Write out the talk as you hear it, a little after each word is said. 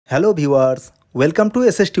Hello viewers, welcome to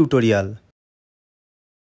SS tutorial.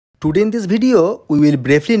 Today in this video, we will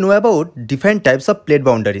briefly know about different types of plate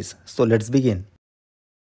boundaries. So let's begin.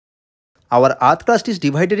 Our earth crust is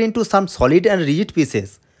divided into some solid and rigid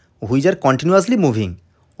pieces, which are continuously moving.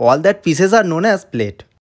 All that pieces are known as plate.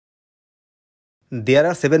 There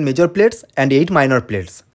are 7 major plates and 8 minor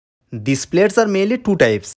plates. These plates are mainly two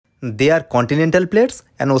types. They are continental plates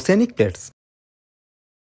and oceanic plates.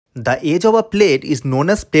 The edge of a plate is known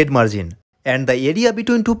as plate margin, and the area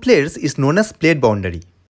between two plates is known as plate boundary.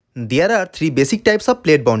 There are 3 basic types of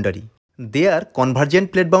plate boundary. They are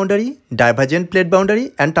convergent plate boundary, divergent plate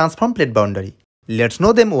boundary, and transform plate boundary. Let's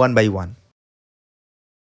know them one by one.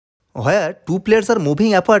 Where two plates are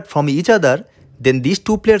moving apart from each other, then these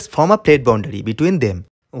two plates form a plate boundary between them,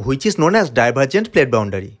 which is known as divergent plate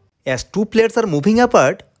boundary. As two plates are moving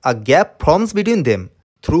apart, a gap forms between them,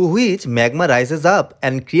 through which magma rises up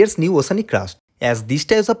and creates new oceanic crust. As these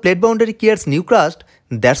types of plate boundary creates new crust,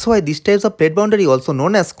 that's why these types of plate boundary also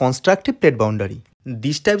known as constructive plate boundary.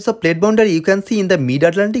 These types of plate boundary you can see in the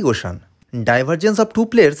mid-Atlantic Ocean. Divergence of two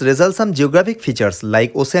plates results some geographic features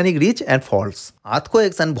like oceanic ridge and faults.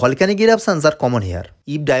 Earthquakes and volcanic eruptions are common here.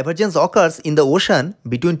 If divergence occurs in the ocean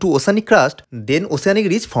between two oceanic crust, then oceanic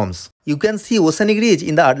ridge forms. You can see oceanic ridge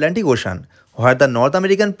in the Atlantic Ocean, where the North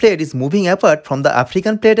American plate is moving apart from the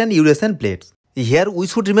African plate and Eurasian plates. Here we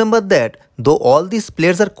should remember that though all these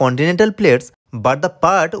plates are continental plates, but the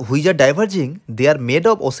part which are diverging, they are made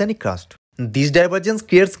of oceanic crust. This divergence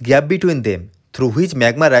creates gap between them, through which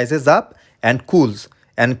magma rises up and cools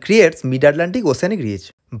and creates mid-Atlantic oceanic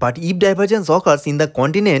ridge. But if divergence occurs in the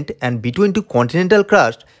continent and between two continental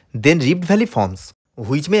crust, then rift valley forms,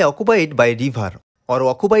 which may occupied by river or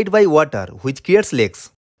occupied by water, which creates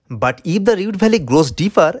lakes. But if the rift valley grows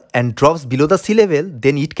deeper and drops below the sea level,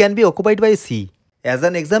 then it can be occupied by sea. As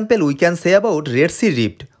an example, we can say about Red Sea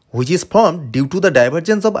Rift, which is formed due to the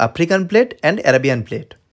divergence of African plate and Arabian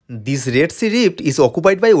plate. This Red Sea Rift is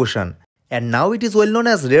occupied by ocean, and now it is well known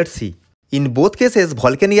as Red Sea. In both cases,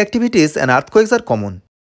 volcanic activities and earthquakes are common.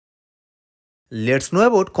 Let's know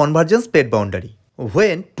about convergence plate boundary.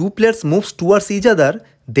 When two plates moves towards each other,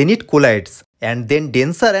 then it collides, and then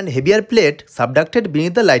denser and heavier plate subducted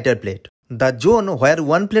beneath the lighter plate. The zone where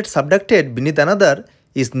one plate subducted beneath another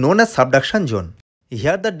is known as subduction zone.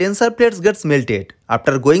 Here the denser plates gets melted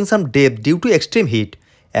after going some depth due to extreme heat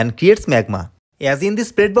and creates magma. As in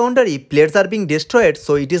this plate boundary, plates are being destroyed,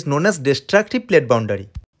 so it is known as destructive plate boundary.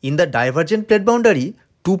 In the divergent plate boundary,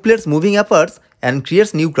 two plates moving apart and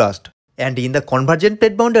creates new crust. And in the convergent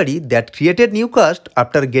plate boundary, that created new crust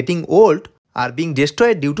after getting old are being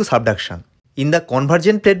destroyed due to subduction. In the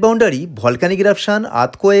convergent plate boundary, volcanic eruption,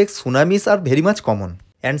 earthquakes, tsunamis are very much common.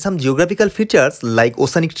 And some geographical features like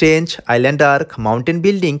oceanic trench, island arc, mountain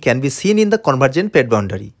building can be seen in the convergent plate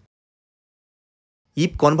boundary.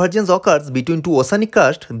 If convergence occurs between two oceanic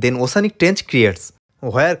crust, then oceanic trench creates,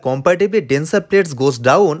 where comparatively denser plates goes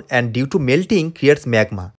down and due to melting creates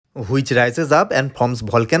magma, which rises up and forms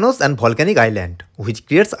volcanoes and volcanic island, which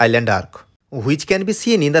creates island arc, which can be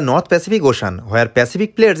seen in the North Pacific Ocean, where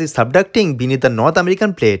Pacific plates is subducting beneath the North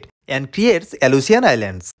American plate and creates Aleutian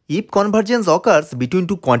Islands. If convergence occurs between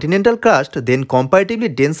two continental crust, then comparatively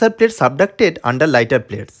denser plates subducted under lighter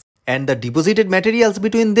plates, and the deposited materials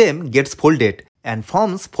between them gets folded and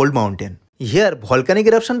forms fold mountain. Here, volcanic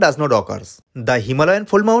eruption does not occur. The Himalayan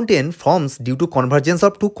fold mountain forms due to convergence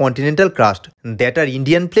of two continental crust, that are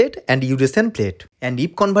Indian plate and Eurasian plate. And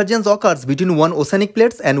if convergence occurs between one oceanic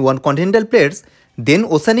plates and one continental plates, then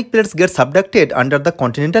oceanic plates get subducted under the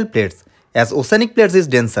continental plates, as oceanic plates is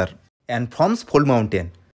denser, and forms fold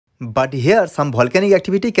mountain. But here some volcanic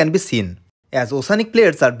activity can be seen, as oceanic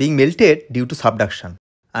plates are being melted due to subduction.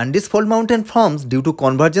 And this fold mountain forms due to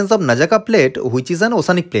convergence of Najaka plate, which is an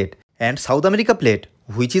oceanic plate, and South America plate,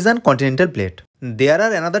 which is an continental plate. There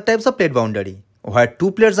are another types of plate boundary, where two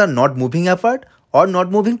plates are not moving apart or not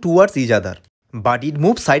moving towards each other, but it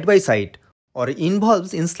moves side by side or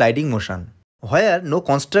involves in sliding motion, where no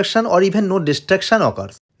construction or even no destruction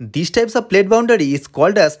occurs. These types of plate boundary is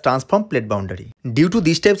called as transform plate boundary. Due to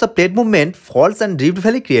these types of plate movement, faults and rift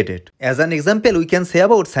valley created. As an example, we can say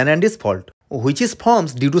about San Andreas fault, which is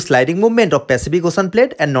formed due to sliding movement of Pacific Ocean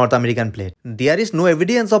plate and North American plate. There is no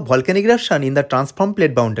evidence of volcanic eruption in the transform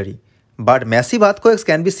plate boundary, but massive earthquakes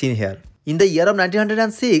can be seen here. In the year of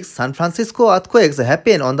 1906, San Francisco earthquakes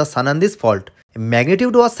happened on the San Andreas fault.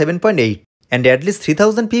 Magnitude was 7.8 and at least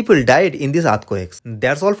 3,000 people died in these earthquakes.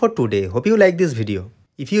 That's all for today. Hope you like this video.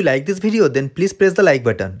 If you like this video, then please press the like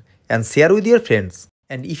button and share with your friends.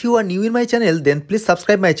 And if you are new in my channel, then please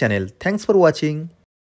subscribe my channel. Thanks for watching.